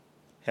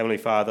Heavenly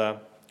Father,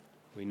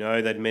 we know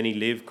that many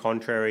live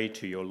contrary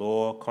to your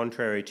law,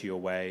 contrary to your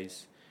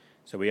ways.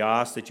 So we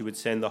ask that you would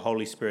send the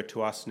Holy Spirit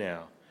to us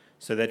now,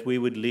 so that we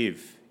would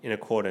live in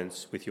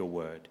accordance with your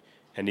word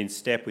and in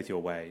step with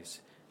your ways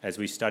as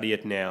we study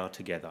it now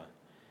together.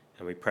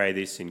 And we pray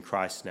this in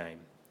Christ's name.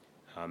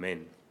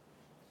 Amen.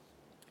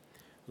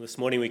 This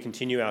morning we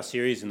continue our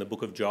series in the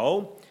book of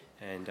Joel,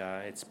 and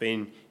it's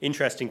been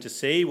interesting to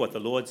see what the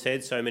Lord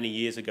said so many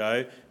years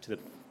ago to the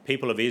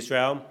people of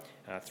Israel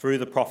through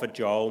the prophet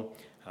Joel.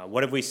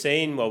 What have we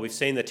seen? Well, we've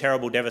seen the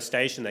terrible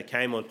devastation that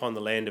came upon the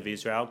land of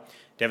Israel,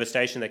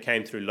 devastation that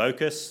came through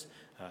locusts,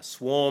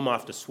 swarm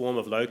after swarm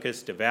of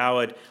locusts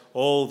devoured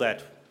all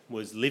that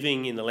was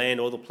living in the land,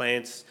 all the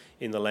plants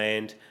in the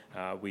land.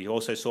 We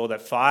also saw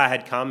that fire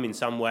had come in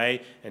some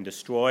way and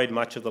destroyed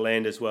much of the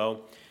land as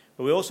well.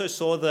 But we also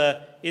saw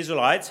the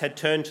Israelites had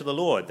turned to the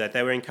Lord, that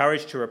they were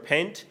encouraged to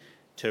repent,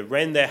 to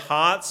rend their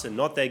hearts and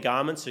not their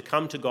garments, to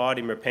come to God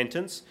in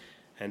repentance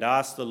and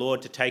ask the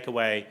Lord to take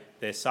away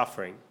their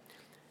suffering.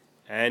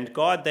 And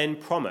God then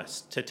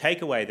promised to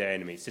take away their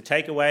enemies, to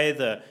take away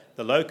the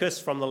locusts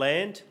from the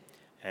land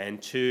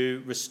and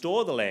to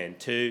restore the land,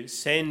 to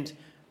send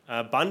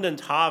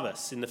abundant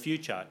harvests in the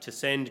future, to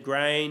send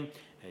grain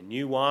and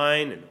new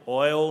wine and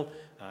oil,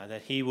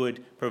 that he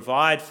would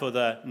provide for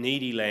the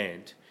needy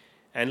land.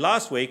 And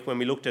last week, when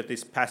we looked at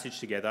this passage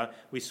together,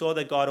 we saw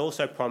that God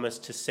also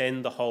promised to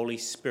send the Holy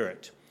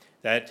Spirit,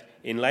 that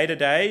in later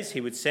days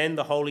he would send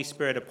the Holy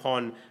Spirit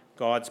upon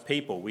God's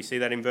people. We see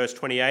that in verse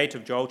 28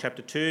 of Joel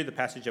chapter 2, the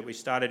passage that we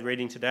started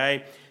reading today.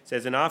 It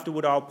says, "And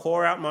afterward I'll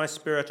pour out my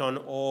Spirit on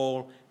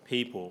all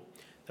people."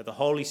 That the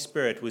Holy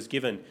Spirit was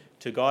given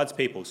to God's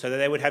people so that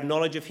they would have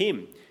knowledge of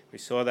him. We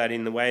saw that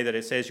in the way that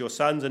it says, "Your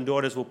sons and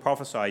daughters will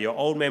prophesy, your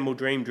old men will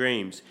dream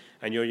dreams,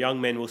 and your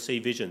young men will see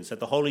visions." That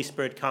the Holy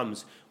Spirit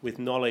comes with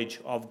knowledge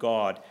of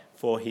God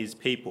for his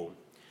people.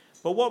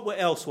 But what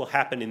else will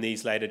happen in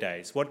these later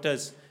days? What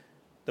does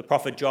the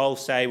prophet Joel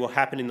say will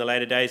happen in the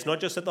later days? Not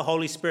just that the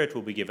Holy Spirit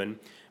will be given,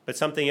 but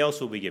something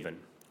else will be given.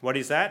 What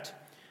is that?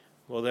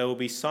 Well, there will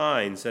be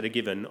signs that are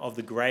given of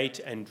the great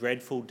and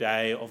dreadful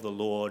day of the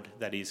Lord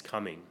that is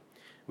coming.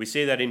 We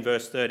see that in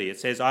verse 30. It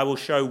says, "I will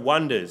show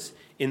wonders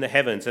in the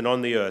heavens and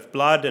on the earth,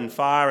 blood and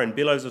fire and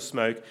billows of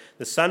smoke.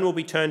 The sun will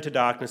be turned to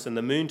darkness and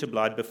the moon to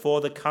blood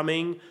before the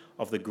coming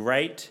of the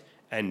great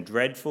and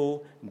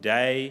dreadful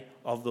day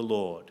of the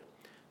Lord."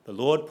 The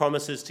Lord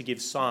promises to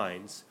give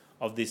signs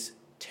of this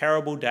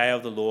terrible day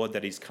of the Lord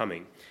that is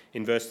coming.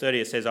 In verse 30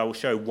 it says, "I will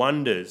show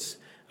wonders."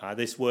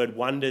 This word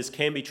wonders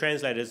can be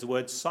translated as the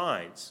word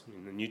signs.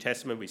 In the New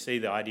Testament we see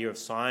the idea of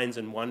signs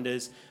and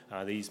wonders,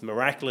 these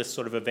miraculous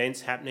sort of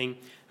events happening,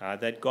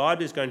 that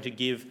God is going to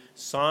give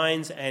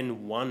signs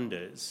and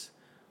wonders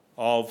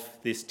of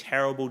this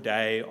terrible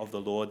day of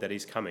the Lord that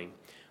is coming.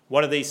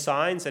 What are these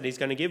signs that he's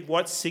going to give?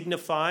 What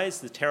signifies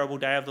the terrible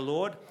day of the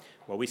Lord?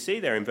 Well, we see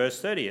there in verse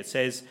 30 it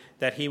says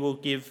that he will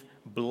give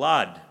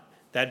blood,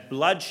 that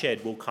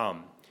bloodshed will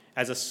come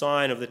as a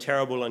sign of the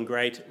terrible and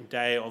great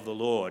day of the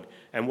Lord.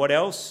 And what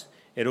else?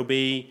 It'll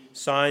be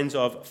signs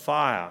of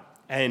fire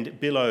and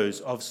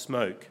billows of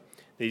smoke.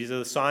 These are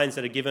the signs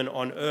that are given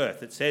on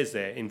earth. It says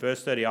there in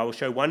verse 30, "I will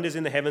show wonders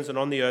in the heavens and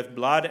on the earth,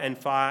 blood and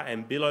fire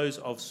and billows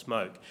of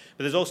smoke."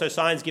 But there's also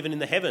signs given in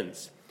the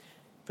heavens.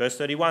 Verse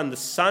 31, "The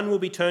sun will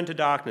be turned to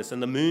darkness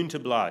and the moon to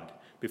blood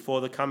before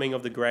the coming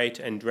of the great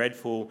and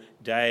dreadful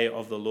day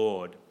of the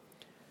Lord."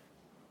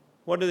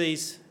 What do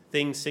these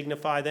things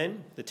signify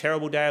then? The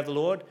terrible day of the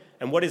Lord.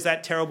 And what is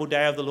that terrible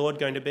day of the Lord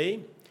going to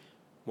be?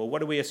 Well, what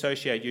do we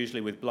associate usually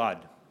with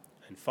blood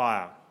and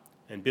fire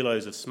and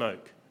billows of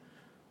smoke?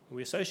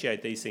 We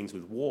associate these things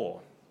with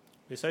war.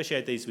 We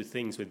associate these with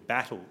things with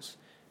battles.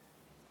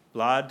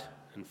 Blood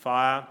and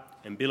fire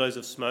and billows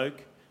of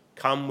smoke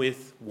come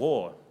with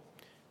war.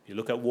 If you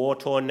look at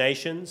war-torn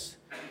nations,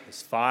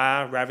 there's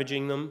fire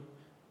ravaging them,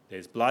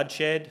 there's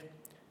bloodshed,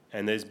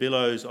 and there's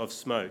billows of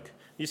smoke.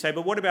 You say,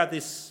 but what about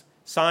this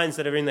signs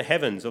that are in the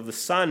heavens of the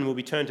sun will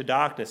be turned to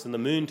darkness and the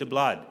moon to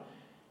blood?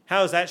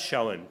 How is that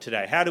shown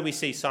today? How do we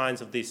see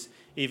signs of this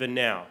even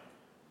now?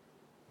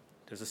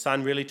 Does the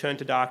sun really turn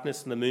to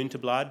darkness and the moon to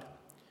blood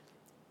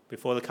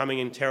before the coming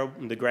and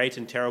the great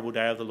and terrible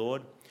day of the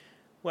Lord?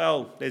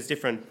 Well, there's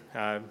different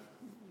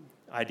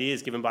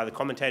ideas given by the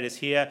commentators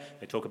here.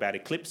 They talk about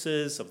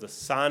eclipses of the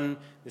sun,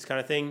 this kind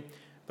of thing.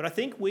 But I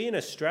think we in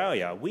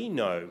Australia, we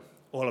know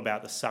all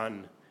about the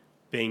sun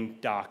being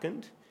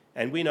darkened,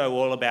 and we know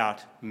all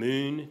about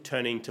moon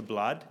turning to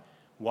blood.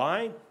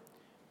 Why?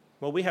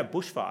 Well, we have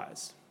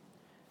bushfires.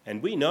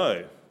 And we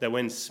know that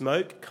when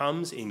smoke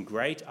comes in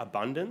great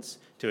abundance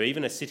to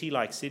even a city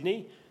like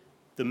Sydney,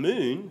 the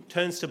moon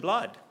turns to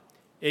blood.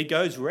 It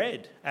goes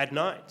red at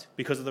night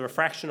because of the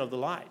refraction of the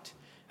light.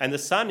 And the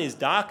sun is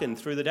darkened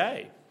through the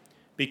day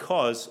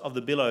because of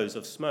the billows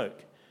of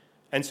smoke.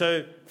 And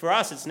so for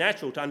us, it's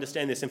natural to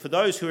understand this. And for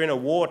those who are in a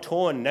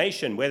war-torn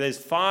nation where there's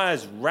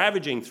fires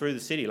ravaging through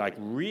the city, like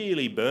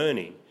really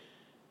burning,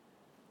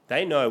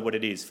 they know what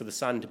it is for the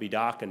sun to be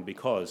darkened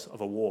because of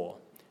a war.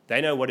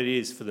 They know what it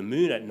is for the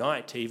moon at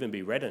night to even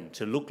be reddened,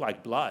 to look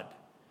like blood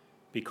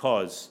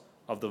because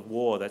of the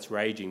war that's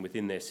raging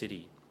within their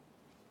city.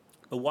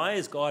 But why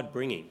is God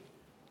bringing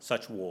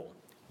such war?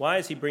 Why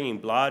is he bringing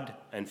blood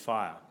and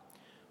fire?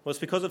 Well, it's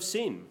because of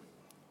sin.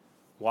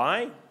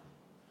 Why?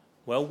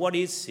 Well, what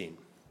is sin?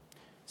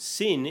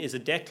 Sin is a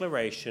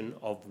declaration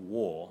of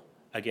war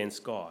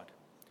against God.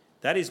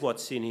 That is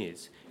what sin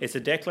is. It's a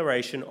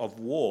declaration of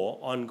war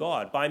on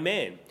God by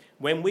man.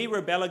 When we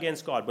rebel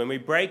against God, when we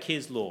break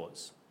his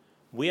laws,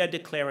 we are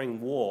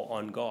declaring war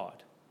on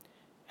God.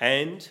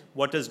 And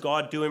what does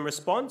God do in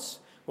response?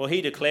 Well,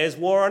 he declares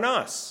war on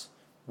us.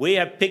 We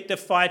have picked a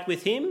fight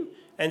with him,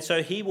 and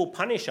so he will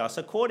punish us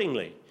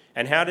accordingly.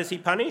 And how does he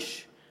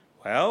punish?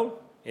 Well,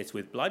 it's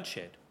with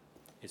bloodshed.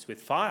 It's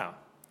with fire.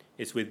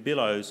 It's with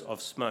billows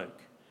of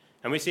smoke.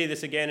 And we see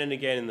this again and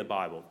again in the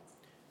Bible.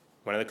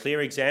 One of the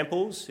clear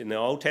examples in the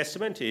Old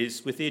Testament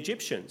is with the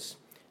Egyptians.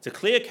 It's a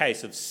clear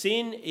case of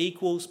sin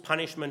equals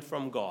punishment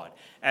from God.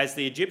 As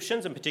the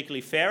Egyptians, and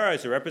particularly Pharaoh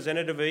as a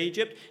representative of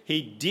Egypt,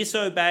 he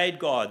disobeyed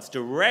God's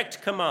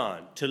direct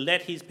command to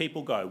let his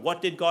people go.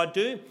 What did God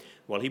do?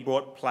 Well, he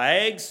brought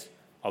plagues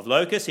of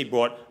locusts. He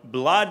brought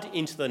blood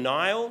into the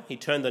Nile. He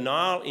turned the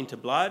Nile into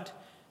blood,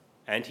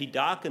 and he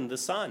darkened the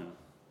sun.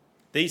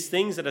 These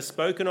things that are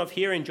spoken of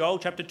here in Joel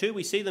chapter 2,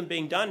 we see them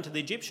being done to the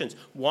Egyptians.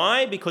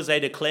 Why? Because they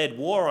declared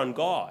war on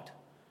God.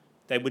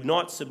 They would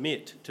not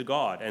submit to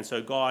God, and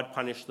so God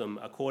punished them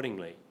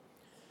accordingly.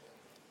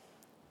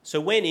 So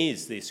when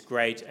is this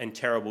great and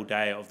terrible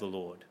day of the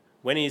Lord?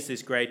 When is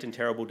this great and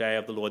terrible day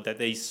of the Lord that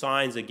these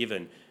signs are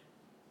given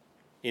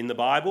in the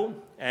Bible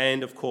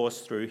and, of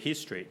course, through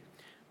history?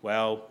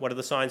 Well, what are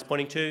the signs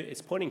pointing to?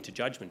 It's pointing to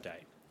Judgment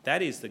Day.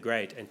 That is the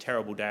great and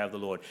terrible day of the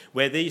Lord,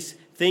 where these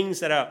things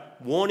that are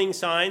warning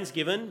signs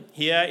given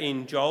here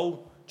in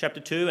Joel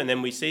chapter 2, and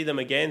then we see them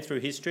again through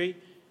history,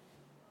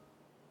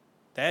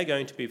 they are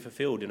going to be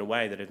fulfilled in a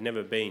way that have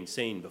never been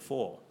seen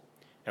before.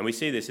 And we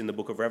see this in the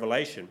book of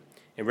Revelation.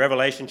 In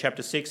Revelation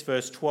chapter 6,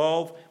 verse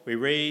 12, we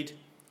read,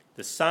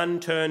 "The sun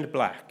turned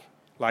black,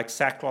 like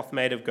sackcloth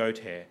made of goat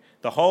hair.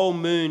 The whole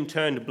moon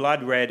turned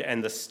blood red,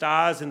 and the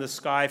stars in the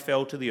sky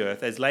fell to the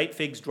earth, as late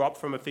figs drop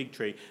from a fig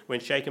tree when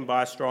shaken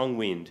by a strong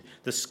wind.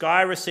 The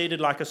sky receded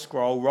like a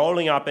scroll,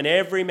 rolling up, and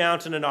every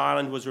mountain and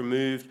island was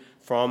removed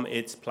from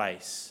its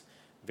place."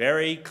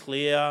 Very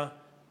clear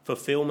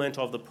fulfillment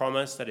of the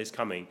promise that is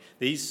coming.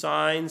 These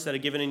signs that are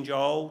given in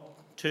Joel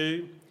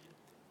 2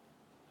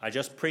 are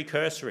just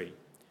precursory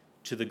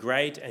to the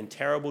great and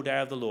terrible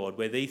day of the Lord,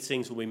 where these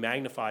things will be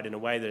magnified in a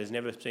way that has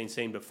never been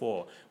seen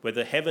before, where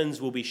the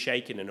heavens will be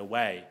shaken in a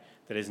way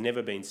that has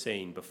never been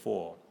seen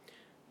before.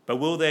 But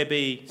will there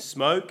be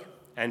smoke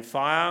and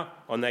fire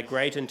on that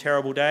great and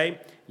terrible day?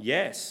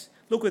 Yes.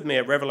 Look with me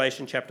at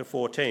Revelation chapter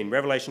 14.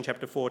 Revelation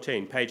chapter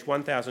 14, page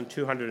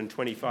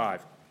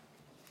 1225,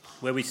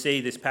 where we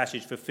see this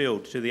passage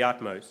fulfilled to the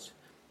utmost.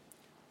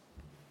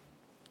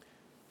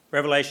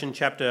 Revelation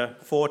chapter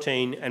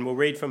 14, and we'll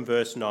read from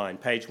verse 9,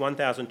 page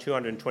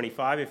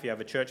 1225 if you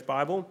have a church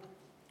Bible.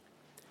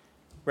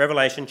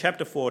 Revelation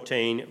chapter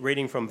 14,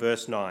 reading from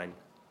verse 9,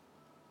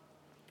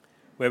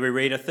 where we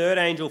read, "A third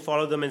angel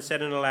followed them and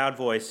said in a loud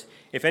voice,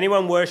 'If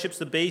anyone worships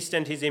the beast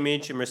and his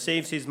image and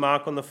receives his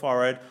mark on the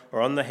forehead or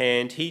on the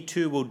hand, he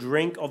too will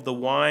drink of the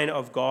wine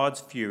of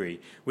God's fury,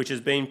 which has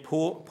been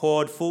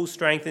poured full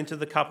strength into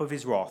the cup of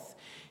his wrath.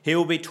 He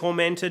will be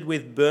tormented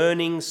with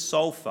burning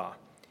sulfur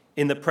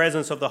in the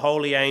presence of the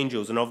holy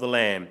angels and of the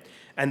Lamb,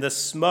 and the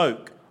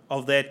smoke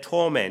of their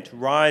torment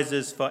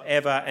rises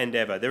forever and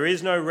ever. There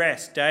is no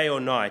rest day or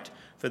night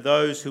for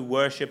those who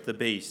worship the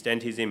beast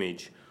and his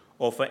image,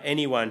 or for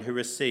anyone who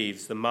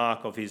receives the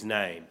mark of his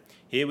name.'"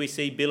 Here we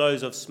see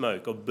billows of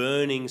smoke, of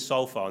burning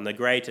sulfur on the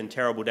great and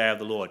terrible day of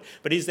the Lord.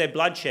 But is there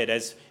bloodshed,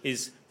 as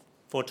is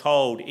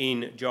foretold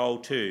in Joel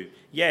 2?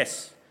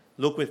 Yes.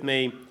 Look with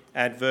me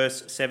at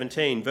verse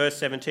 17. Verse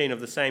 17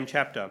 of the same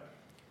chapter.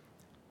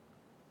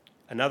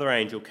 "Another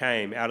angel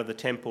came out of the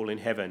temple in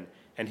heaven,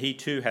 and he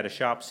too had a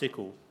sharp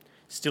sickle.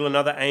 Still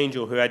another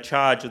angel who had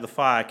charge of the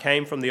fire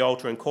came from the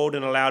altar and called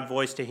in a loud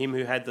voice to him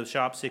who had the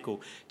sharp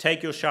sickle,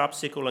 'Take your sharp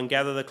sickle and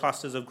gather the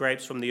clusters of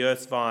grapes from the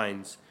earth's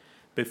vines,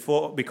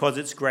 because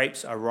its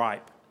grapes are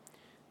ripe.'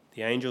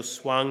 The angel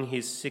swung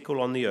his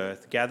sickle on the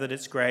earth, gathered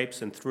its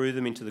grapes, and threw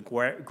them into the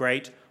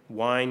great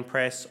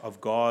winepress of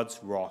God's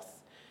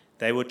wrath.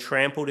 They were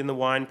trampled in the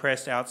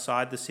winepress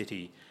outside the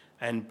city,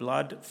 and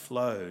blood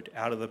flowed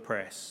out of the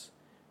press,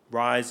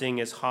 rising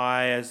as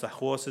high as the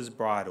horses'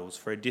 bridles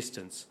for a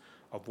distance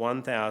of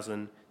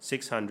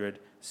 1,600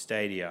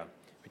 stadia,"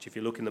 which if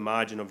you look in the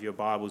margin of your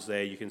Bibles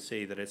there, you can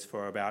see that it's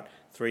for about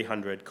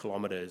 300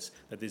 kilometres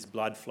that this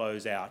blood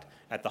flows out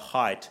at the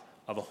height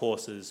of a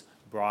horse's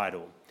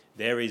bridle.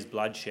 There is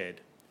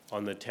bloodshed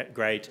on the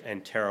great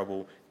and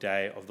terrible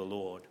day of the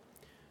Lord.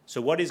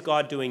 So what is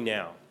God doing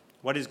now?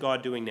 What is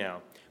God doing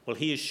now? Well,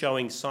 he is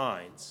showing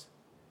signs,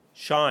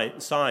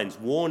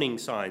 warning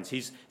signs.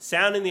 He's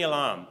sounding the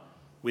alarm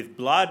with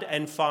blood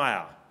and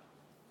fire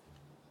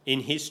in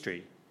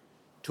history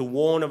to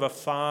warn of a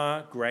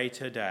far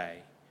greater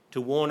day,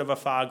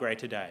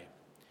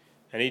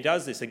 And he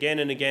does this again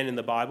and again in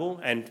the Bible,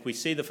 and we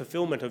see the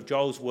fulfillment of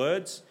Joel's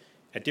words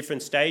at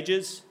different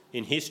stages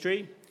in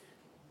history.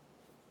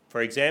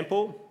 For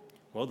example,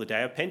 the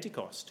day of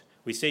Pentecost.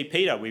 We see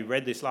Peter, we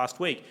read this last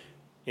week,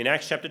 in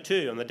Acts chapter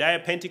 2. On the day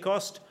of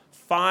Pentecost,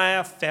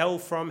 fire fell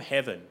from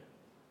heaven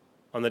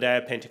on the day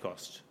of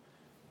Pentecost.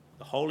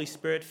 The Holy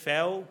Spirit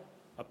fell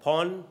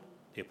upon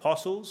the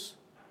apostles,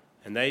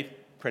 and they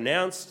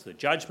pronounced the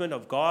judgment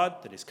of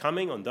God that is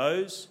coming on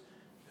those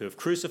who have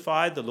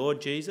crucified the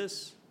Lord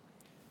Jesus.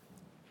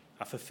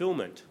 A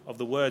fulfillment of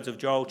the words of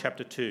Joel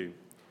chapter 2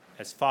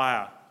 as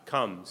fire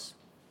comes.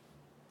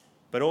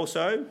 But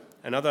also,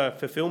 another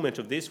fulfillment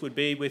of this would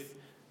be with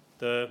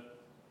the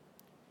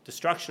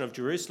destruction of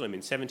Jerusalem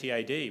in 70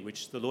 AD,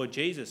 which the Lord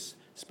Jesus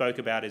spoke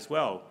about as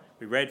well.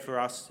 We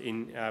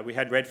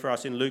had read for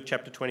us in Luke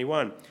chapter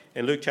 21.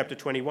 In Luke chapter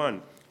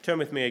 21, turn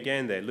with me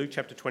again there, Luke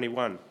chapter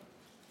 21,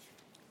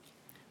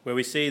 where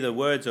we see the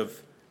words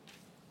of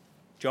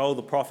Joel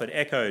the prophet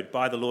echoed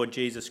by the Lord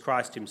Jesus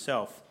Christ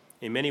himself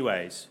in many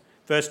ways.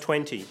 Verse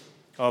 20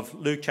 of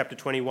Luke chapter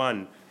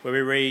 21, where we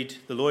read,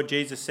 the Lord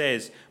Jesus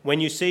says, "When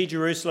you see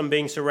Jerusalem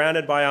being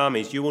surrounded by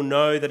armies, you will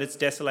know that its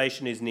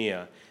desolation is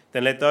near.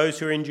 Then let those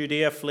who are in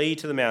Judea flee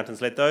to the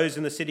mountains. Let those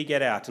in the city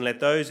get out, and let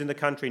those in the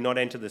country not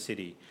enter the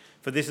city.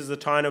 For this is the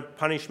time of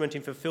punishment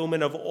in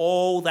fulfillment of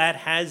all that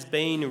has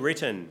been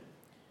written.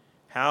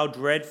 How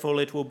dreadful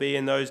it will be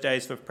in those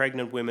days for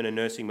pregnant women and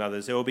nursing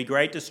mothers. There will be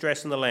great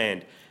distress in the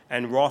land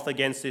and wrath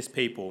against this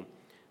people.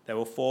 They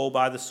will fall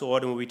by the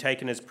sword and will be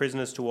taken as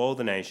prisoners to all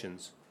the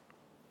nations.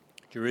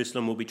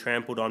 Jerusalem will be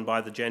trampled on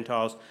by the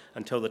Gentiles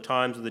until the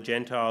times of the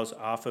Gentiles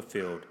are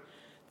fulfilled.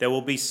 There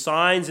will be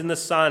signs in the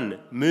sun,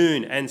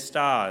 moon, and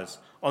stars.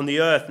 On the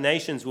earth,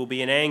 nations will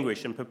be in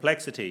anguish and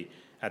perplexity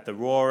at the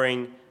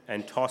roaring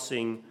and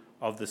tossing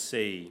of the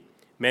sea.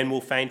 Men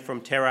will faint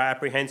from terror,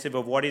 apprehensive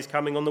of what is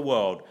coming on the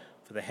world,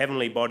 for the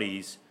heavenly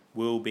bodies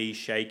will be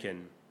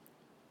shaken."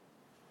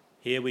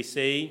 Here we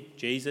see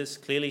Jesus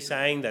clearly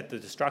saying that the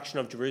destruction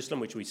of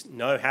Jerusalem, which we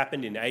know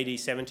happened in AD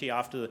 70,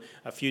 a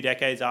few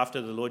decades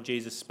after the Lord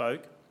Jesus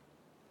spoke,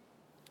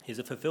 is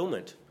a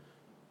fulfillment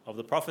of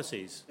the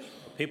prophecies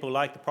of people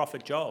like the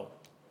prophet Joel,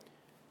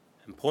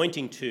 and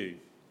pointing to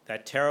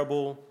that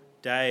terrible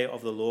day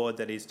of the Lord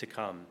that is to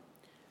come.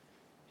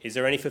 Is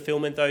there any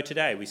fulfillment, though,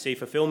 today? We see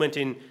fulfillment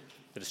in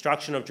the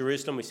destruction of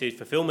Jerusalem. We see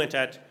fulfillment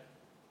at the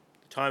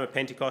time of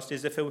Pentecost.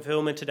 Is there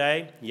fulfillment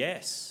today?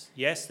 Yes,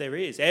 there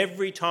is.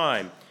 Every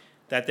time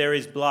that there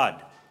is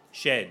blood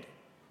shed,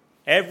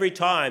 every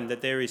time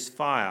that there is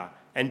fire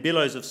and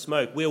billows of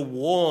smoke, we're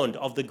warned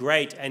of the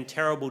great and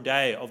terrible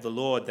day of the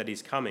Lord that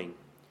is coming.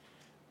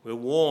 We're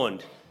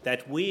warned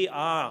that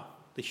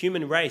the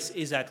human race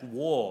is at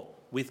war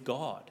with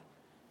God.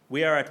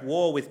 We are at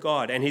war with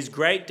God, and his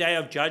great day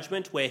of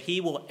judgment, where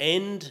he will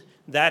end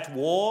that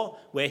war,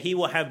 where he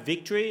will have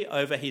victory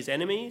over his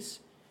enemies,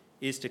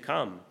 is to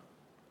come.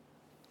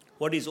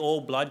 What is all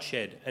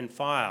bloodshed and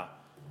fire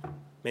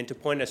meant to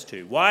point us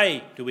to?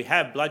 Why do we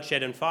have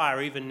bloodshed and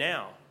fire even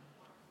now?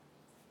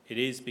 It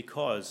is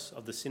because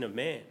of the sin of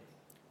man,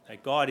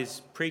 that God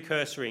is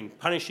precursoring,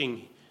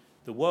 punishing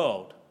the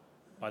world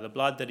by the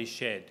blood that is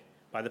shed,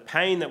 by the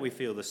pain that we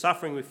feel, the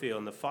suffering we feel,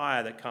 and the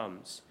fire that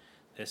comes.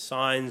 There's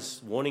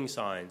signs, warning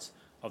signs,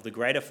 of the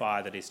greater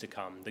fire that is to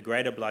come, the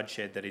greater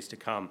bloodshed that is to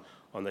come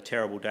on the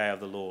terrible day of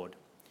the Lord.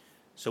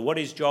 So what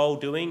is Joel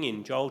doing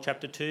in Joel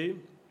chapter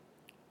 2?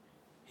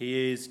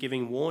 He is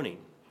giving warning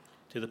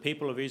to the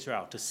people of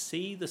Israel to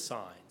see the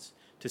signs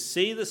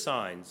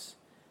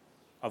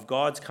of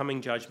God's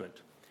coming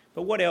judgment.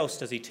 But what else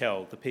does he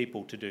tell the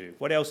people to do?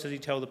 What else does he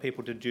tell the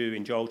people to do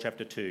in Joel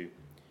chapter 2?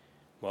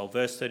 Well,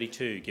 verse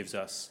 32 gives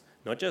us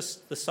not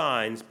just the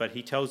signs, but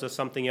he tells us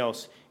something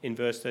else in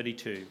verse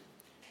 32.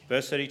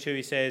 Verse 32,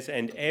 he says,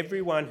 "And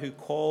everyone who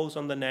calls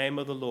on the name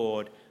of the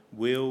Lord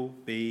will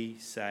be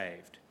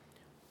saved."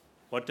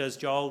 What does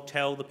Joel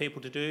tell the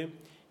people to do?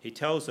 He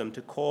tells them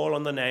to call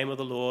on the name of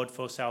the Lord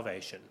for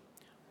salvation.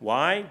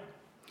 Why?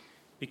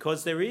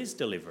 Because there is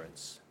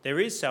deliverance. There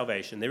is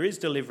salvation. There is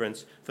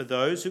deliverance for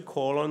those who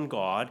call on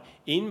God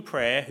in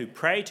prayer, who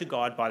pray to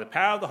God by the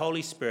power of the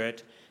Holy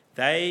Spirit.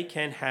 They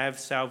can have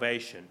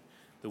salvation.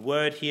 The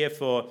word here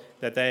for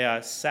that they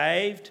are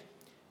saved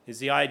is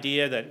the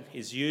idea that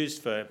is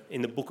used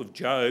in the book of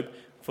Job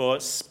for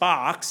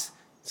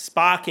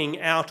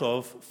sparking out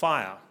of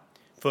fire,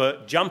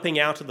 for jumping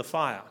out of the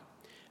fire.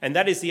 And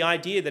that is the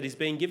idea that is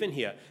being given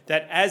here,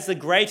 that as the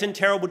great and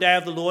terrible day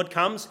of the Lord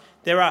comes,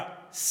 there are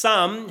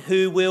some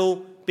who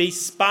will be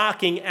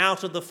sparking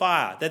out of the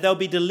fire, that they'll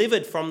be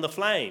delivered from the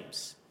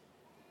flames.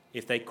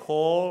 If they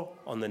call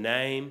on the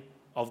name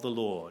of the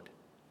Lord,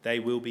 they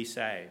will be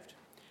saved.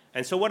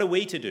 And so what are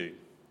we to do?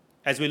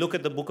 As we look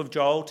at the book of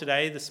Joel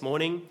today, this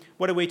morning,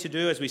 what are we to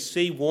do as we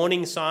see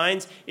warning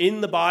signs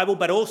in the Bible,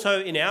 but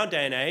also in our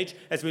day and age,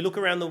 as we look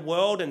around the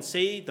world and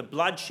see the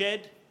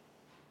bloodshed,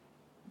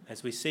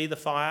 as we see the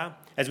fire,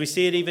 as we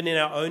see it even in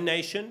our own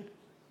nation,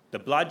 the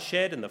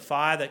bloodshed and the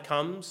fire that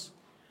comes?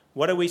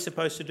 What are we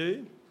supposed to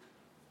do?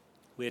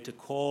 We are to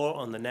call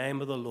on the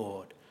name of the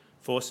Lord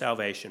for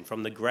salvation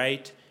from the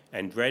great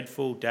and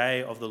dreadful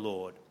day of the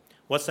Lord.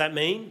 What's that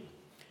mean?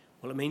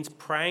 Well, it means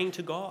praying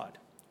to God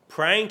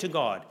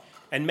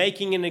and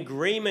making an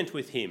agreement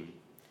with him,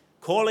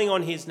 calling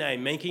on his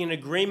name, making an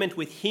agreement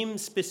with him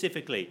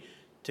specifically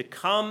to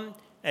come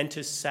and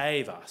to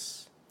save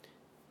us.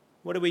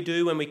 What do we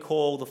do when we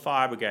call the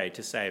fire brigade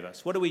to save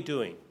us? What are we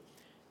doing?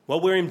 Well,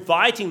 we're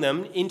inviting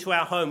them into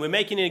our home. We're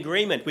making an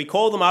agreement. We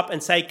call them up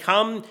and say,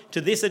 come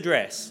to this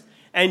address,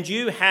 and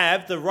you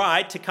have the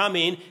right to come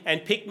in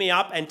and pick me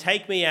up and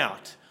take me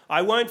out.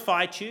 I won't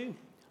fight you.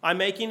 I'm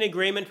making an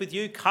agreement with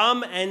you.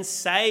 Come and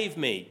save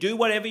me. Do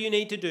whatever you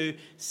need to do.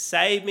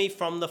 Save me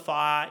from the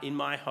fire in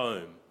my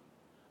home.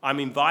 I'm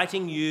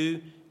inviting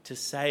you to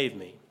save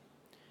me.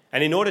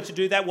 And in order to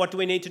do that, what do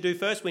we need to do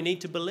first? We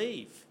need to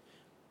believe.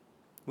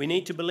 We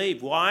need to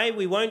believe. Why?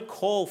 We won't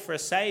call for a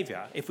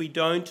saviour if we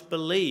don't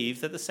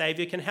believe that the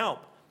saviour can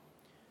help.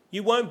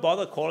 You won't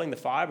bother calling the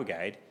fire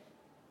brigade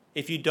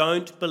if you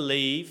don't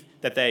believe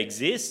that they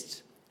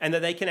exist and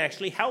that they can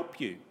actually help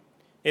you.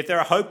 If they're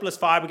a hopeless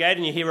fire brigade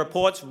and you hear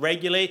reports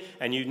regularly,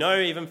 and you know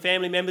even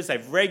family members,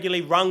 they've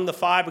regularly rung the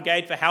fire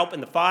brigade for help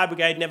and the fire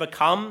brigade never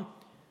come,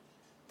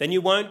 then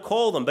you won't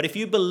call them. But if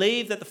you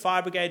believe that the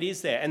fire brigade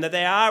is there and that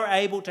they are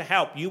able to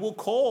help, you will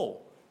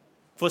call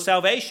for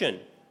salvation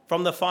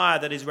from the fire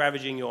that is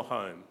ravaging your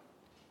home.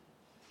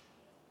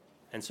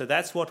 And so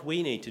that's what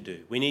we need to do.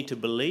 We need to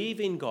believe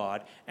in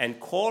God and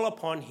call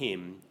upon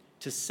him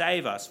to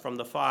save us from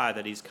the fire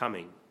that is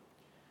coming.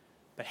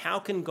 But how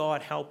can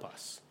God help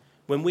us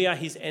when we are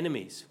his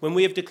enemies, when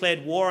we have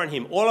declared war on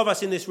him? All of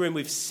us in this room,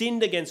 we've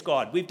sinned against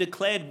God. We've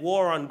declared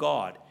war on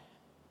God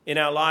in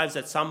our lives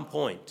at some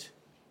point.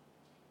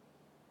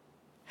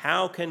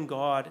 How can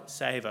God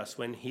save us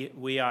when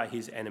we are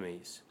his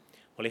enemies?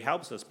 Well, he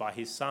helps us by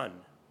his Son,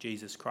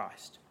 Jesus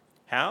Christ.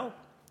 How?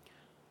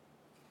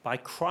 By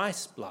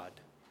Christ's blood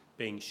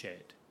being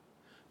shed.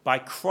 By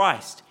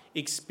Christ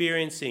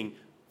experiencing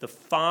the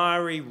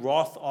fiery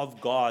wrath of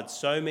God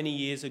so many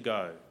years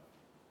ago.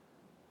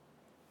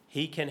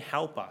 He can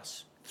help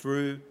us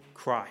through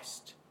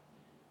Christ.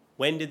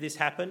 When did this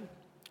happen?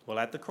 Well,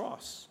 at the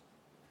cross.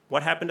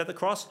 What happened at the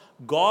cross?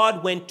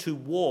 God went to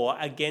war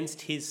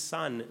against his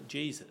Son,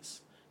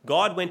 Jesus.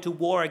 God went to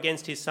war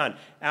against his Son.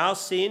 Our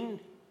sin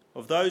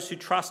of those who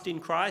trust in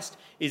Christ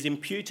is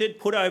imputed,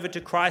 put over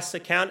to Christ's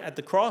account at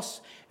the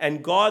cross,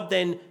 and God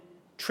then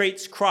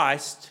treats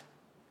Christ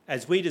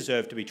as we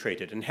deserve to be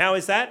treated. And how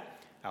is that?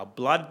 Our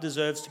blood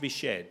deserves to be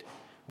shed.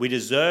 We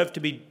deserve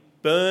to be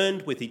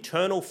burned with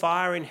eternal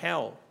fire in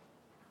hell.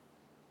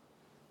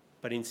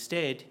 But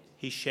instead,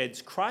 he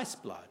sheds Christ's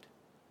blood.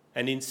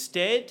 And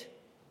instead,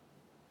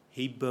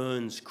 he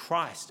burns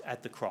Christ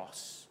at the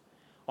cross.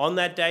 On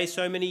that day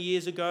so many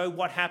years ago,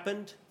 what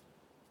happened?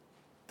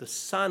 The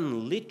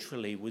sun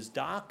literally was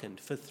darkened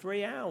for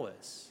 3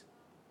 hours.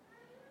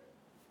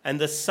 And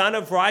the Son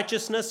of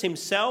Righteousness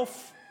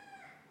himself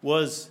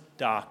was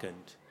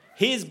darkened.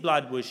 His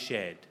blood was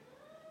shed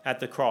at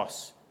the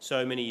cross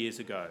so many years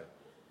ago.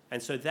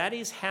 And so that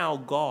is how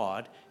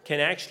God can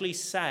actually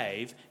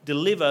save,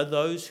 deliver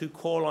those who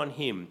call on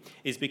him,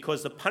 is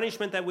because the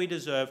punishment that we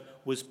deserve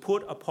was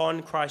put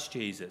upon Christ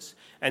Jesus.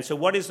 And so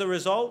what is the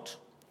result?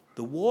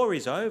 The war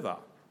is over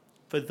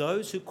for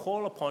those who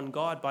call upon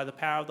God by the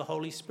power of the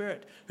Holy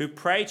Spirit, who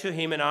pray to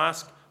him and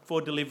ask for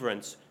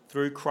deliverance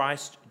through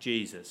Christ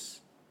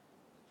Jesus.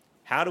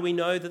 How do we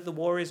know that the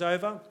war is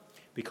over?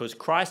 Because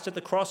Christ at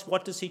the cross,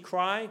 what does he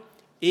cry?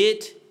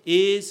 It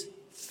is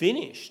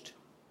finished.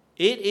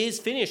 It is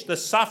finished. The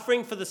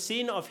suffering for the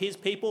sin of his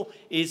people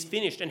is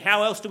finished. And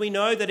how else do we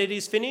know that it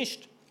is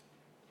finished?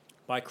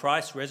 By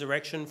Christ's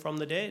resurrection from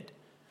the dead.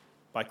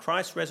 By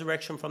Christ's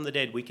resurrection from the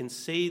dead, we can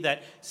see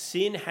that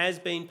sin has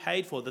been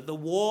paid for, that the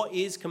war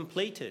is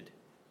completed.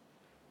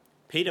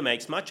 Peter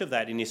makes much of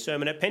that in his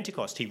sermon at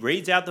Pentecost. He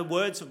reads out the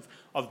words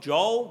of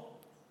Joel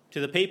to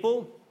the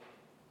people,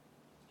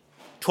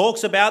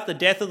 talks about the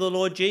death of the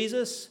Lord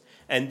Jesus,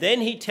 and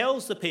then he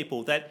tells the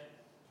people that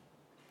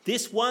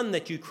this one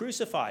that you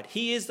crucified,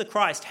 he is the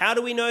Christ. How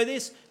do we know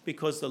this?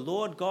 Because the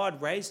Lord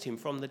God raised him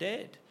from the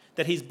dead,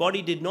 that his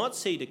body did not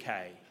see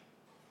decay.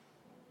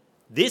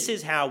 This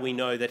is how we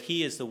know that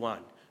he is the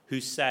one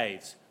who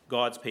saves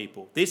God's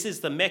people. This is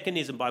the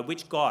mechanism by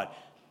which God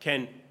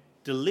can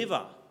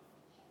deliver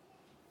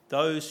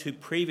those who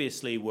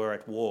previously were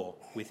at war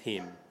with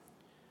him.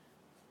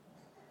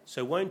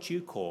 So won't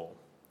you call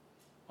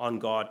on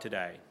God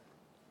today?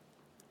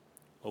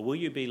 Or will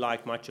you be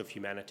like much of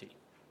humanity?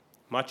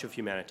 Much of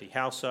humanity.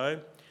 How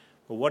so?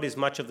 Well, what is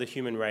much of the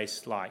human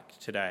race like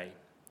today?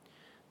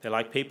 They're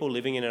like people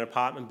living in an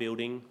apartment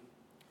building.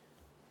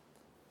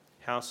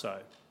 How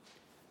so?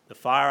 The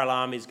fire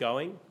alarm is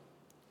going,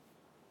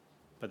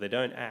 but they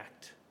don't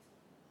act.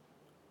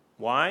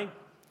 Why?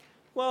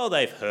 Well,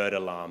 they've heard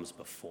alarms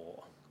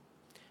before,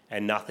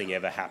 and nothing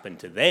ever happened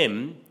to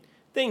them.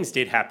 Things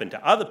did happen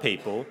to other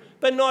people,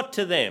 but not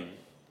to them.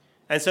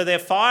 And so their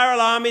fire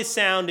alarm is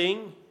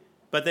sounding,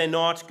 but they're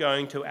not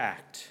going to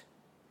act.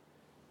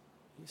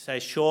 You say,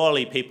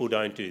 surely people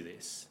don't do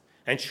this.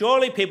 And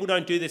surely people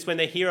don't do this when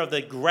they hear of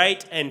the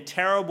great and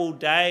terrible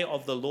day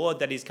of the Lord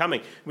that is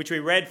coming, which we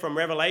read from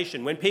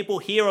Revelation. When people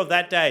hear of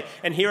that day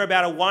and hear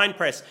about a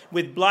winepress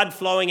with blood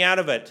flowing out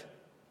of it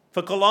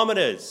for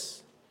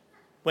kilometers,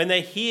 when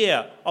they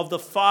hear of the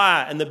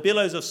fire and the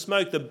billows of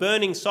smoke, the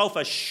burning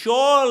sulfur,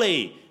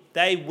 surely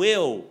they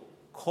will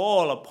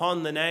call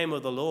upon the name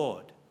of the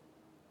Lord.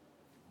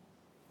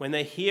 When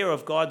they hear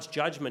of God's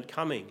judgment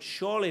coming,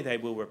 surely they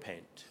will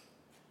repent.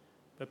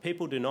 But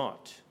people do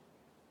not.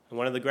 And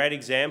one of the great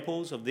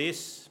examples of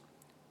this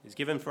is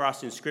given for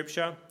us in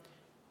Scripture.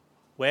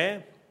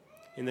 Where?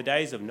 In the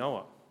days of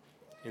Noah.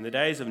 In the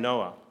days of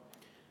Noah.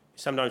 We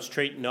sometimes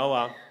treat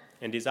Noah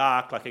and his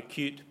ark like a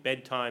cute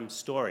bedtime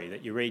story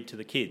that you read to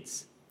the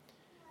kids.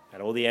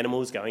 And all the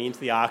animals going into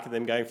the ark and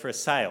them going for a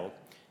sail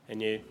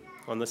and you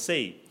on the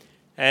sea.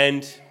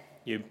 And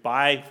you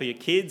buy for your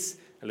kids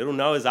a little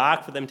Noah's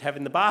ark for them to have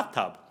in the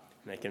bathtub.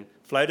 And they can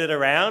float it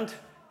around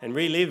and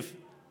relive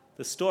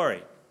the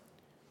story.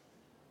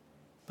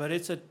 But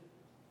it's a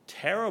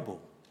terrible,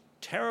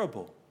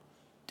 terrible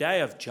day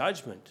of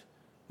judgment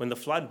when the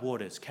flood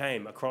waters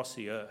came across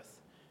the earth.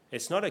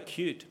 It's not a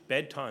cute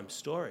bedtime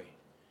story.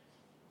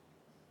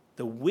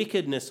 The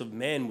wickedness of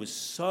men was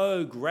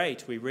so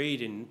great, we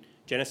read in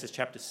Genesis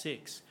chapter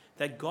 6,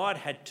 that God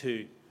had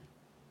to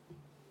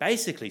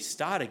basically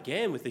start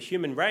again with the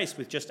human race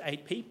with just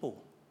 8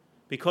 people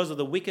because of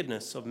the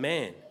wickedness of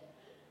man.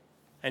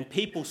 And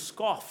people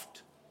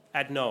scoffed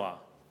at Noah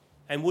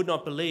and would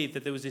not believe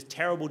that there was this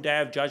terrible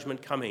day of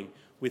judgment coming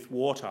with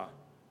water.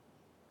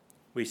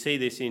 We see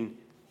this in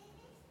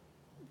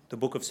the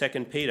book of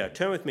 2 Peter.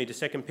 Turn with me to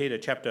 2 Peter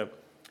chapter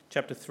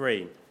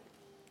 3.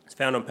 It's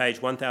found on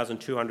page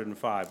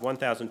 1205.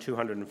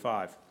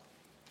 1205.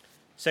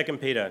 2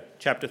 Peter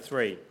chapter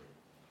 3.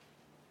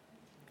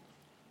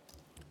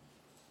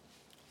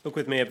 Look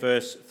with me at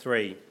verse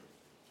 3.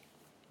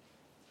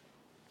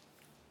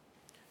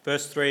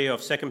 Verse 3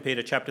 of 2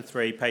 Peter chapter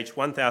 3, page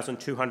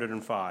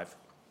 1205.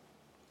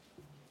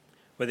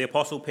 Where the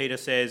Apostle Peter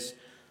says,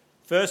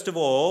 "First of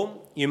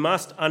all, you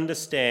must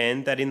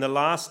understand that in the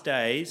last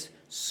days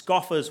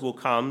scoffers will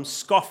come,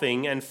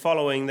 scoffing and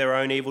following their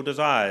own evil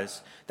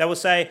desires. They will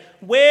say,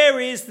 'Where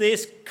is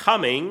this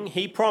coming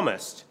he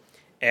promised?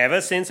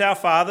 Ever since our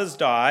fathers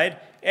died,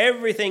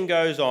 everything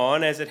goes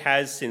on as it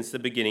has since the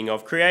beginning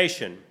of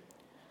creation.'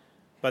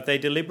 But they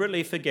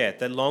deliberately forget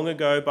that long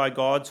ago by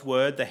God's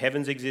word the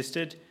heavens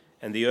existed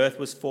and the earth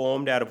was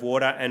formed out of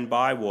water and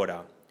by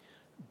water.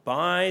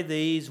 By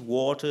these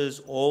waters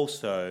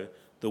also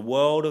the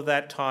world of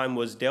that time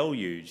was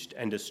deluged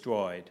and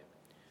destroyed.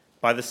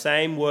 By the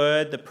same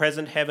word the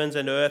present heavens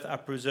and earth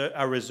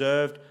are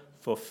reserved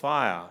for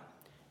fire,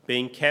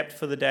 being kept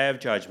for the day of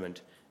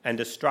judgment and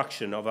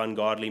destruction of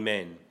ungodly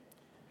men.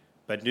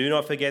 But do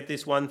not forget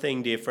this one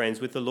thing, dear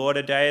friends. With the Lord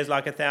a day is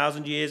like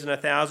 1,000 years, and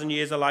 1,000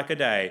 years are like a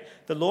day.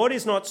 The Lord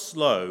is not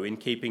slow in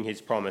keeping his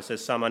promise,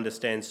 as some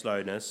understand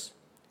slowness.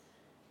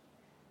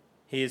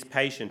 He is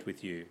patient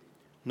with you,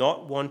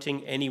 not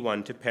wanting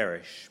anyone to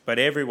perish, but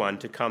everyone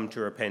to come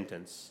to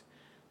repentance.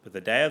 But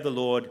the day of the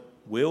Lord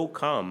will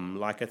come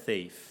like a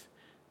thief.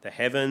 The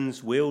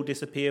heavens will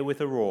disappear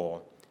with a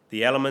roar.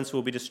 The elements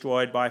will be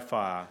destroyed by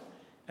fire,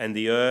 and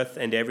the earth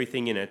and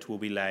everything in it will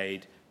be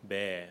laid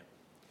bare."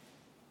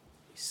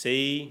 We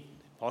see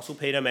Apostle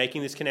Peter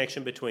making this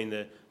connection between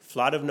the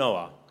flood of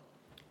Noah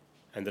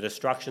and the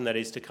destruction that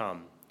is to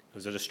come. It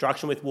was a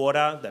destruction with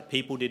water that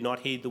people did not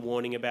heed the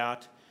warning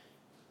about,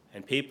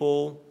 and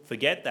people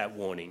forget that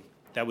warning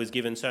that was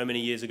given so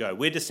many years ago.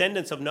 We're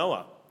descendants of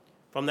Noah.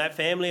 From that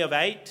family of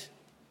 8,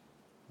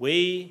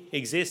 we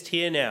exist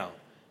here now,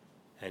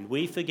 and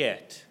we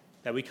forget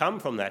that we come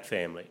from that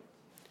family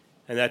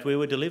and that we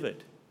were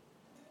delivered.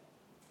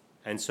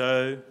 And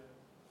so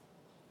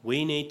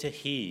we need to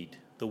heed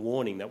the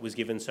warning that was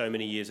given so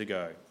many years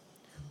ago.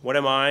 What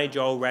am I,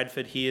 Joel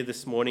Radford, here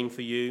this morning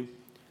for you?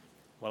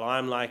 Well,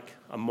 I'm like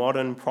a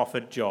modern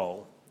prophet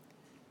Joel,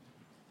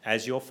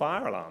 as your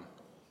fire alarm,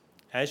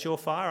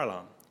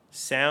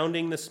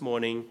 sounding this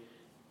morning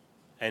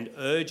and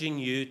urging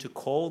you to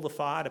call the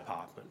fire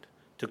department,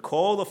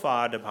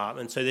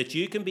 so that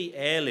you can be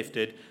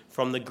airlifted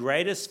from the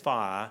greatest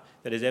fire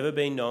that has ever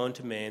been known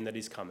to man that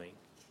is coming.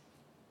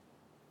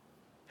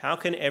 How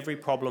can every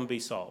problem be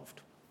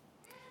solved?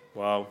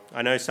 Well,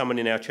 I know someone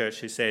in our church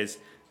who says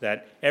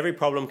that every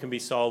problem can be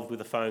solved with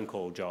a phone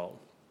call, Joel.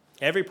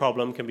 Every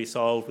problem can be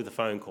solved with a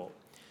phone call.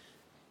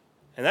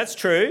 And that's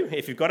true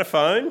if you've got a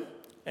phone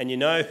and you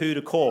know who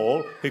to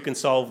call who can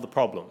solve the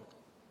problem.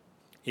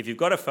 If you've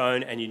got a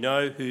phone and you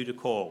know who to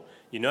call,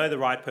 you know the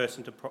right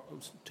person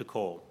to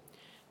call.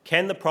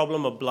 Can the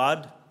problem of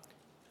blood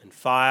and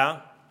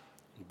fire,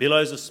 and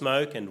billows of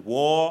smoke and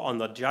war on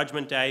the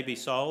judgment day be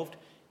solved?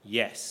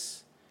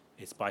 Yes.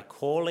 It's by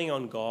calling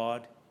on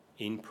God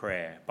in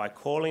prayer.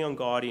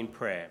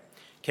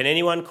 Can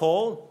anyone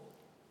call?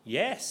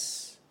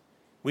 Yes.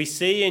 We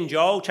see in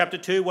Joel chapter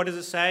 2, what does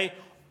it say?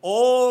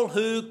 All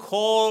who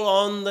call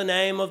on the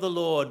name of the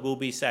Lord will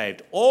be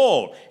saved.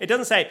 All. It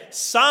doesn't say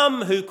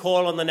some who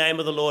call on the name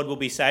of the Lord will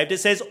be saved. It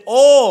says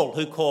all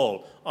who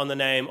call on the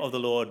name of the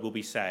Lord will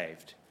be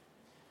saved.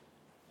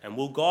 And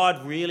will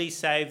God really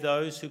save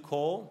those who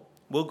call?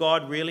 Will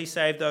God really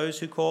save those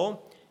who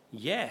call?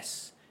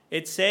 Yes.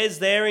 It says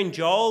there in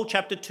Joel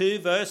chapter 2,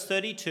 verse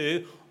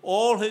 32,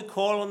 all who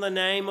call on the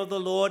name of the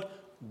Lord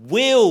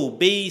will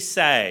be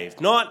saved.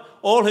 Not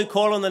all who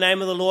call on the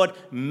name of the Lord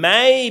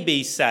may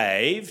be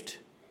saved,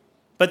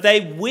 but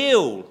they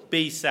will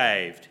be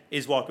saved,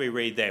 is what we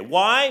read there.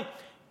 Why?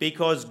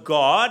 Because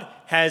God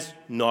has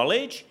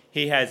knowledge,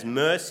 he has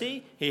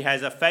mercy, he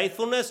has a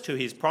faithfulness to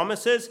his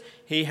promises,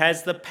 he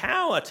has the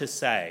power to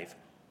save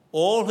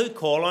all who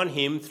call on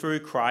him through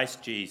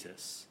Christ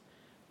Jesus.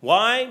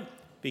 Why?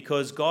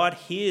 Because God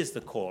hears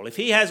the call. If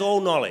he has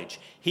all knowledge,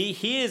 he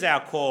hears our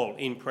call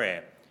in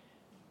prayer.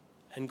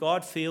 And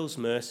God feels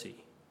mercy.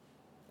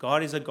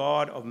 God is a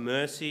God of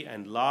mercy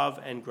and love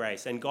and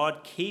grace. And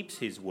God keeps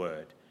his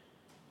word.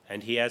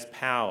 And he has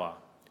power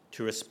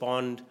to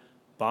respond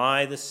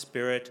by the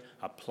Spirit,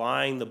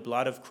 applying the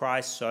blood of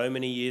Christ so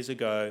many years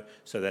ago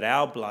so that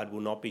our blood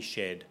will not be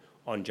shed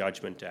on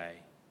Judgment Day.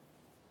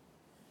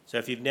 So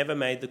if you've never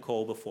made the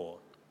call before,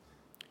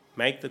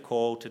 make the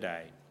call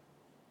today.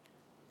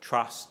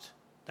 Trust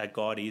that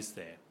God is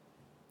there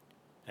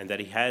and that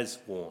he has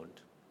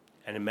warned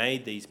and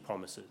made these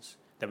promises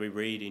that we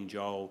read in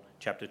Joel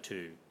chapter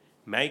 2.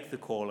 Make the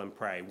call and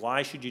pray.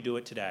 Why should you do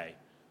it today?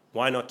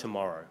 Why not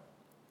tomorrow?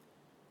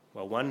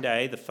 Well, one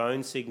day the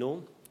phone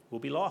signal will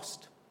be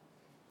lost.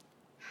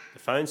 The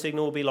phone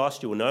signal will be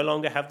lost. You will no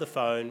longer have the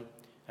phone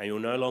and you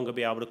will no longer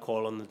be able to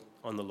call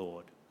on the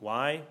Lord.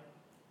 Why?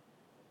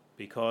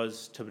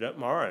 Because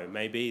tomorrow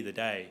may be the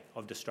day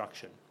of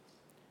destruction.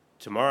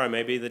 Tomorrow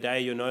may be the day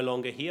you're no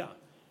longer here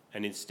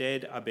and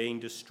instead are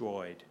being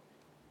destroyed.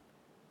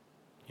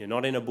 You're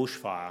not in a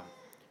bushfire,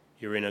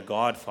 you're in a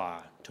God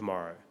fire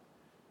tomorrow.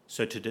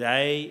 So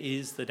today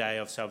is the day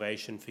of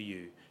salvation for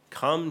you.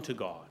 Come to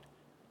God,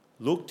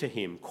 look to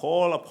him,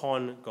 call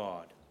upon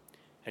God.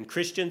 And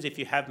Christians, if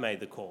you have made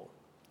the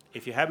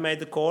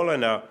call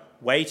and are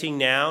waiting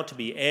now to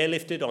be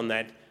airlifted on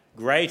that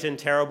great and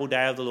terrible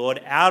day of the Lord,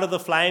 out of the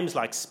flames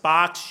like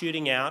sparks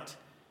shooting out,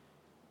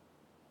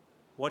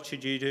 what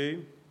should you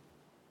do?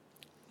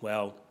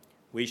 Well,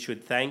 we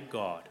should thank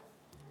God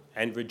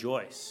and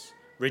rejoice.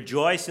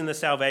 Rejoice in the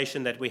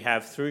salvation that we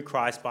have through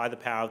Christ by the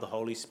power of the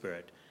Holy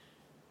Spirit.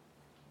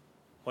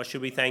 What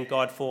should we thank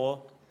God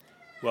for?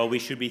 Well, we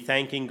should be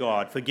thanking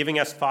God for giving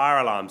us fire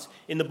alarms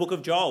in the book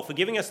of Joel, for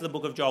giving us the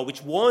book of Joel,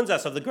 which warns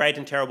us of the great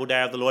and terrible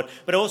day of the Lord,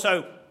 but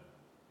also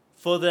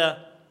for the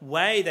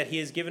way that he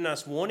has given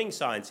us warning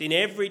signs in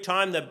every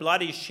time that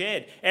blood is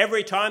shed,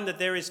 every time that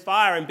there is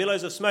fire and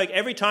billows of smoke,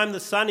 every time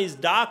the sun is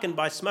darkened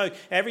by smoke,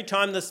 every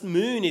time the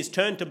moon is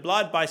turned to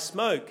blood by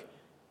smoke.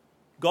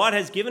 God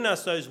has given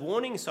us those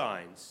warning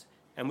signs,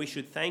 and we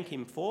should thank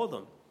him for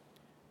them.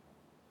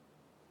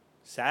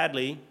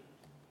 Sadly,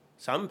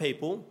 some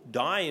people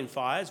die in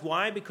fires.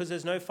 Why? Because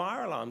there's no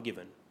fire alarm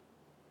given.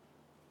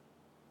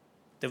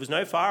 There was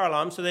no fire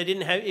alarm, so they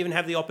didn't even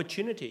have the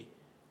opportunity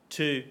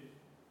to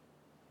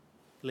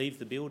leave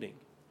the building.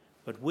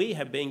 But we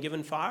have been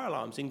given fire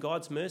alarms in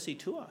God's mercy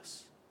to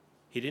us.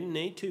 He didn't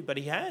need to, but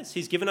he has.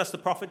 He's given us the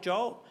prophet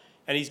Joel,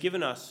 and he's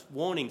given us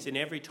warnings in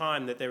every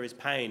time that there is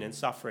pain and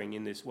suffering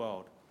in this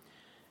world.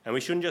 And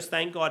we shouldn't just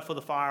thank God for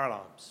the fire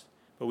alarms,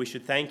 but we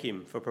should thank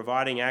him for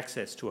providing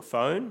access to a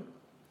phone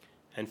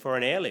and for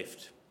an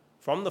airlift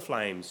from the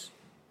flames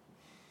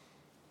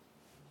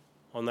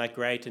on that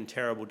great and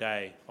terrible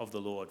day of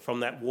the Lord, from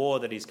that war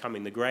that is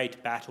coming, the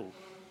great battle,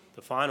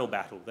 the final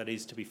battle that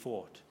is to be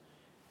fought.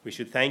 We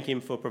should thank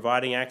him for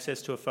providing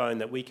access to a phone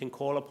that we can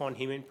call upon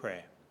him in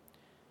prayer,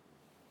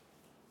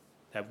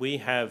 that we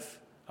have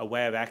a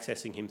way of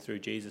accessing him through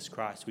Jesus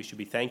Christ. We should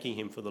be thanking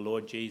him for the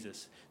Lord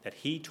Jesus, that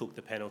he took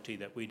the penalty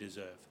that we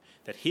deserve,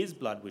 that his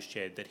blood was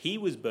shed, that he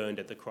was burned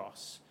at the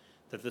cross,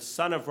 that the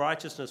Son of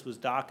Righteousness was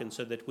darkened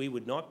so that we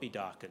would not be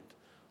darkened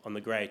on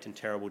the great and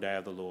terrible day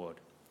of the Lord.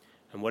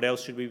 And what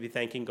else should we be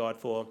thanking God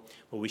for?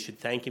 Well, we should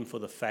thank him for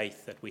the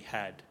faith that we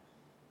had,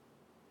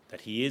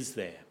 that he is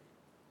there,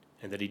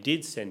 and that he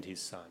did send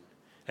his Son,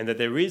 and that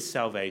there is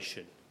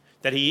salvation,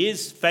 that he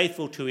is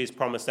faithful to his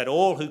promise, that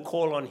all who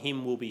call on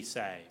him will be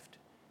saved.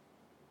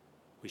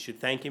 We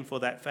should thank him for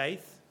that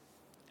faith,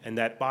 and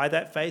that by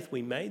that faith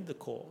we made the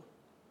call,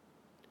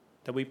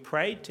 that we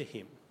prayed to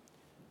him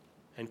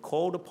and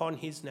called upon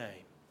his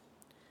name,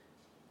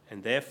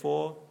 and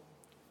therefore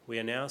we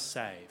are now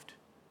saved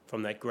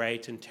from that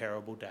great and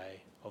terrible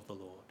day of the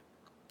Lord.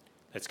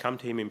 Let's come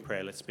to him in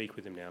prayer. Let's speak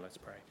with him now. Let's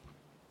pray.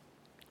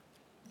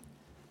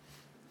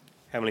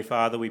 Heavenly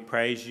Father, we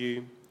praise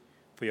you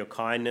for your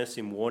kindness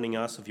in warning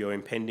us of your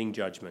impending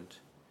judgment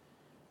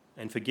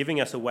and for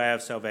giving us a way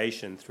of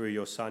salvation through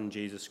your Son,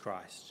 Jesus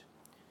Christ.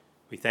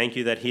 We thank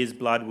you that his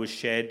blood was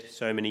shed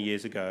so many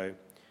years ago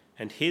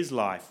and his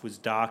life was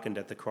darkened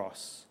at the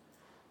cross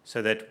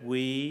so that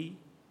we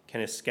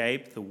can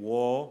escape the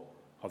war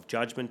of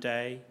Judgment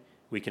Day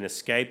we can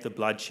escape the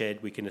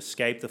bloodshed, we can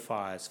escape the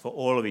fires for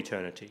all of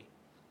eternity.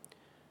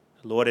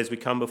 Lord, as we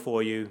come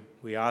before you,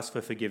 we ask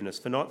for forgiveness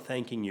for not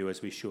thanking you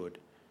as we should.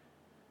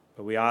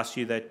 But we ask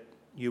you that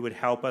you would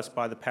help us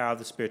by the power of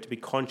the Spirit to be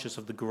conscious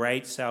of the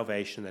great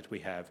salvation that we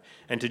have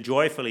and to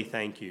joyfully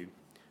thank you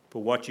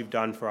for what you've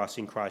done for us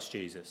in Christ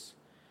Jesus.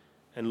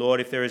 And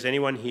Lord, if there is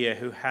anyone here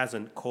who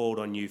hasn't called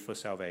on you for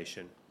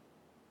salvation,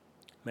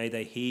 may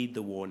they heed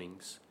the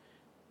warnings.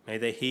 May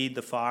they heed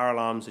the fire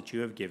alarms that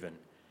you have given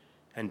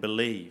and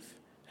believe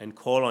and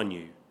call on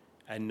you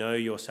and know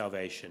your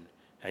salvation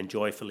and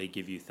joyfully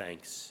give you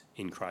thanks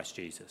in Christ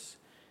Jesus.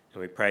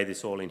 And we pray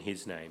this all in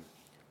his name.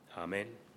 Amen.